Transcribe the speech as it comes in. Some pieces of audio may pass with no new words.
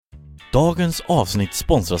Dagens avsnitt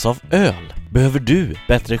sponsras av öl. Behöver du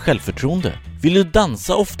bättre självförtroende? Vill du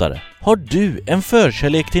dansa oftare? Har du en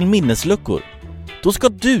förkärlek till minnesluckor? Då ska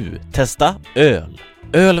du testa öl.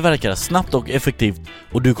 Öl verkar snabbt och effektivt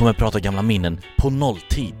och du kommer prata gamla minnen på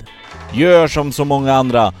nolltid. Gör som så många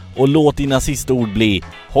andra och låt dina sista ord bli: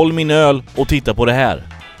 håll min öl och titta på det här.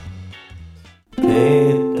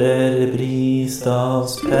 Peter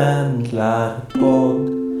Bristavs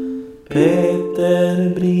pendlarpodd.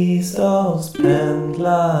 Peter Bristavs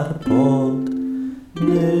pendlarpodd.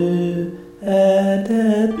 Nu är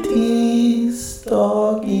det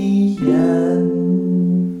tisdag igen.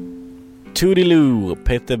 Toodiloo!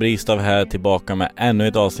 Peter Bristav här, tillbaka med ännu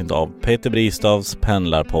ett avsnitt av Peter Bristavs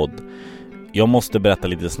pendlarpodd. Jag måste berätta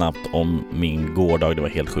lite snabbt om min gårdag, det var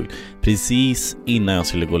helt sjukt. Precis innan jag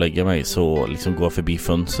skulle gå och lägga mig så liksom går jag förbi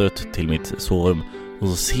fönstret till mitt sovrum och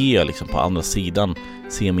så ser jag liksom på andra sidan,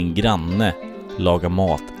 ser min granne laga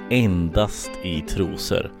mat endast i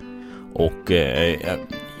trosor. Och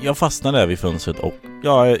jag fastnade där vid fönstret och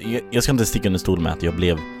jag ska inte sticka under stol med att jag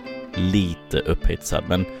blev lite upphetsad.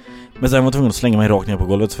 Men sen var jag tvungen att slänga mig rakt ner på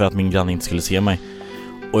golvet för att min granne inte skulle se mig.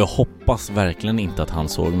 Och jag hoppas verkligen inte att han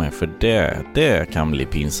såg mig, för det kan bli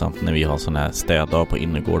pinsamt när vi har sån här städdag på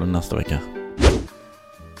innergården nästa vecka.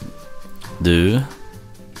 Du,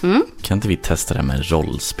 kan inte vi testa det här med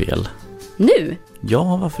rollspel? Nu?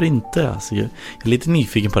 Ja, varför inte? Alltså, jag är lite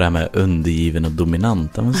nyfiken på det här med undergiven och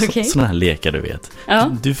dominant. Sådana här lekar, du vet. Ja.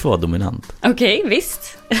 Du får vara dominant. Okej,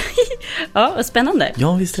 visst. Ja, vad spännande.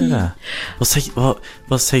 Ja, visst är det.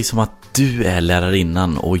 Vad sägs om att du är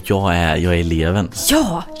lärarinnan och jag är eleven?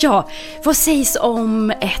 Ja. Vad sägs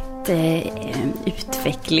om ett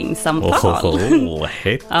utvecklingssamtal?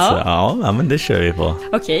 Hett. Ja, men det kör vi på.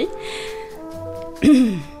 Okej.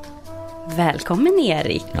 Välkommen,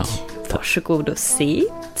 Erik. Ja. Varsågod och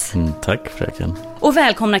sitt. Tack, fröken. Och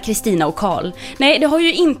välkomna Kristina och Karl. Nej, det har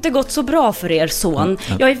ju inte gått så bra för er son.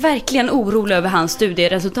 Jag är verkligen orolig över hans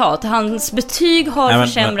studieresultat. Hans betyg har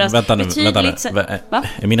försämrats. Vänta nu. Va?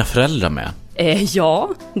 Är mina föräldrar med? Ja,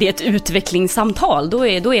 det är ett utvecklingssamtal. Då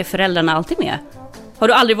är föräldrarna alltid med. Har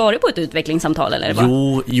du aldrig varit på ett utvecklingssamtal eller va?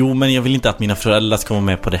 Jo, men jag vill inte att mina föräldrar ska vara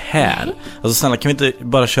med på det här. Nej. Alltså snälla, kan vi inte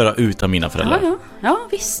bara köra utan mina föräldrar? Ja,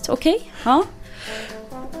 visst, okej. Ja.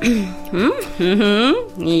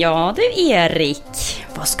 Ja du, Erik,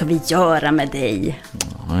 vad ska vi göra med dig?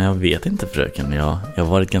 Jag vet inte, fröken. Jag har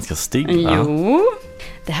varit ganska stygg. Jo,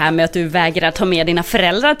 det här med att du vägrar ta med dina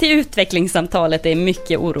föräldrar till utvecklingssamtalet är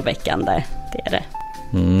mycket oroväckande. Det är det.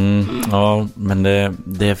 Ja, men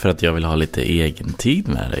det är för att jag vill ha lite egen tid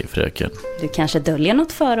med dig, fröken. Du kanske döljer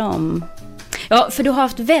något för dem. Ja, för du har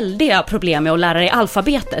haft väldiga problem med att lära dig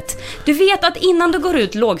alfabetet. Du vet att innan du går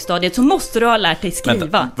ut lågstadiet så måste du ha lärt dig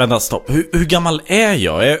skriva. Vänta, stopp. Hur gammal är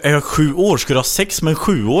jag? Är jag 7 år? Ska du ha sex med en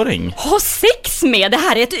 7-åring? Ha sex med? Det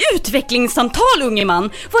här är ett utvecklingssamtal, unge man.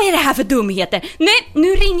 Vad är det här för dumheter? Nej,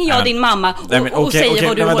 nu ringer jag din mamma och säger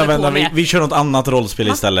vad du håller på med. Vi kör något annat rollspel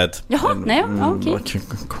istället. Jaha, nej, okej. Vad kan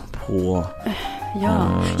jag komma på?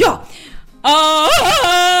 Ja!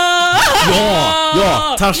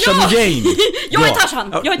 Ja, Tarzan och Jane. Jag är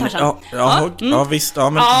Tarzan. Ja, visst. Ja,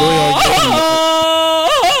 men då är jag Jane.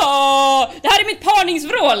 Det här är mitt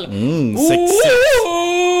parningsvrål. Sexigt.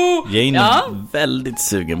 Jane är väldigt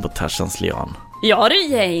sugen på Tarzans lian. Ja du,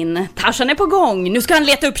 Jane. Tarzan är på gång. Nu ska han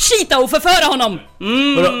leta upp Cheetah och förföra honom.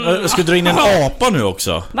 Ska du dra in en apa nu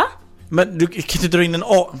också? Va? Men du kan inte dra in en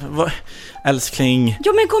apa. Älskling.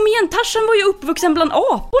 Ja, men kom igen, Tarzan var ju uppvuxen bland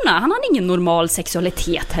aporna. Han hade ingen normal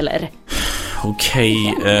sexualitet heller.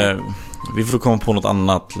 Okej, vi får komma på något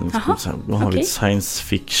annat. Då har vi science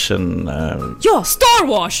fiction. Ja, Star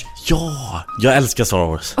Wars! Ja, jag älskar Star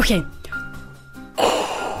Wars. Okej.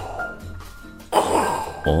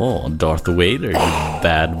 Darth Vader, you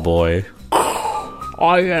bad boy.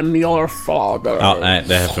 I am your father. Ja, nej,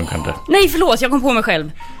 det här funkar inte. Nej, förlåt, jag kom på mig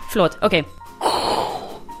själv. Förlåt, okej.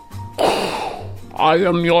 I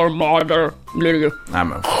am your mother, Lily. Nej,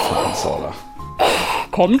 men fan, Sara.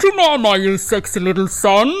 Come to mama, you sexy little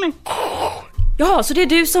son. Ja, så det är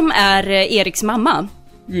du som är Eriks mamma?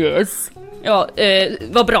 Yes. Ja,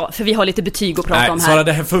 vad bra, för vi har lite betyg att prata om här. Sara,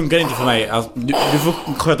 det här funkar inte för mig. Alltså, du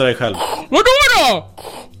får sköta dig själv. Vadå då?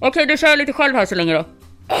 Okej, du kör lite själv här så länge då.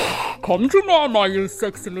 Come to mama, you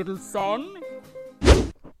sexy little son.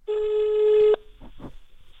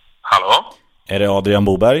 Hallå? Är det Adrian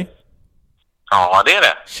Boberg? Ja, det är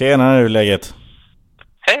det. Tjena, hur är läget?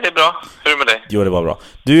 Hej, det är bra. Hur är det med dig? Jo, det var bra.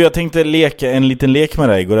 Du, jag tänkte leka en liten lek med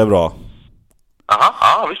dig. Går det bra? Aha,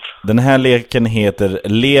 ja, visst. Den här leken heter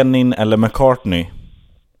Lenin eller McCartney.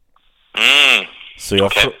 Så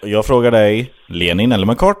jag frågar dig, Lenin eller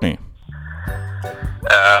McCartney?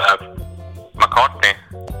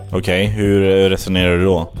 Okej, hur resonerar du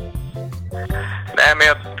då? Nej, men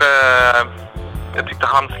jag tyckte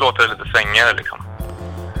hans låtar lite svängigare liksom.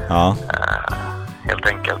 Ja. Helt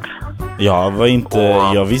enkelt.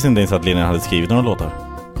 Jag visste inte ens att Lena hade skrivit några låtar.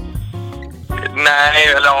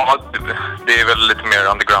 Nej, eller ja, det är väl lite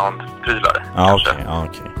mer underground-prylar. Ja,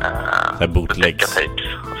 okej. Det är bootlegs. The Decca Tapes.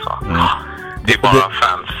 Alltså. Det är bara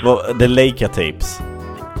fans. The Leica Tapes?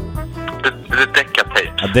 The Decca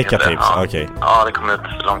Tapes. Ja, Decca Tapes, okej. Ja, det kom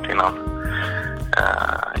ut långt innan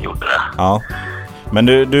gjorde det. Ja. Men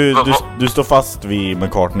du står fast vid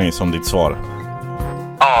McCartney som ditt svar?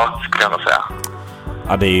 Ja, skulle jag nog säga.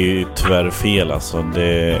 Ja, det är ju tyvärr fel alltså.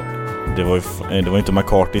 Det var inte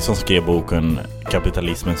McCartney som skrev boken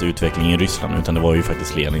Kapitalismens utveckling i Ryssland, utan det var ju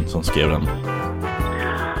faktiskt Lenin som skrev den.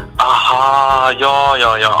 Aha,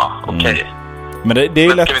 ja, okej. Men det är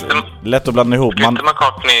ju lätt att blanda ihop. Ska inte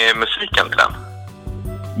McCartney musiken till den?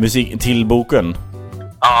 Musik till boken?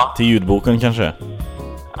 Ja. Till ljudboken kanske?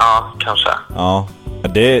 Ja, kanske. Ja,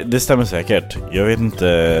 det stämmer säkert. Jag vet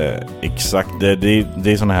inte exakt.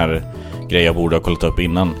 Det är såna här grejer jag borde ha kollat upp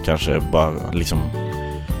innan. Kanske bara liksom...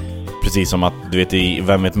 Precis som att, du vet, i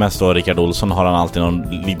Vem vet mest då, Rickard Olsson har han alltid någon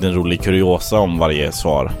liten rolig kuriosa om varje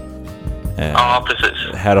svar. Ja,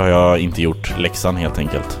 precis. Här har jag inte gjort läxan helt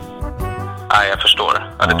enkelt. Nej, jag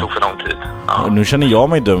förstår. Ja, det tog för lång tid. Ja. Nu känner jag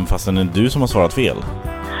mig dum fastän det är du som har svarat fel.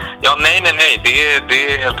 Ja, nej.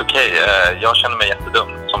 Det är helt okej. Jag känner mig jättedum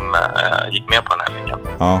som gick med på den här veckan.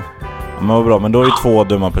 Ja, men vad bra. Men då är det 2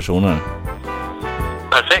 dumma personer.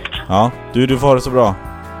 Perfekt. Ja, du får ha det så bra.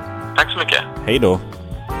 Tack så mycket. Hej då.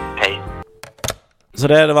 Hej. Så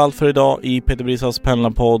det var allt för idag i Peter Bristavs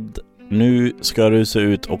Pendlarpodd. Nu ska jag rusa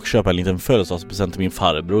ut och köpa en liten födelsedagspresent till min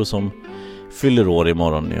farbror som fyller år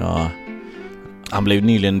imorgon. Han blev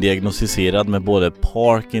nyligen diagnostiserad med både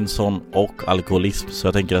Parkinson och alkoholism, så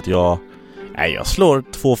jag tänker att jag slår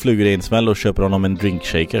 2 flugor i en smäll och köper honom en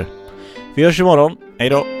drinkshaker. Vi hörs imorgon. Hej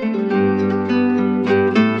då!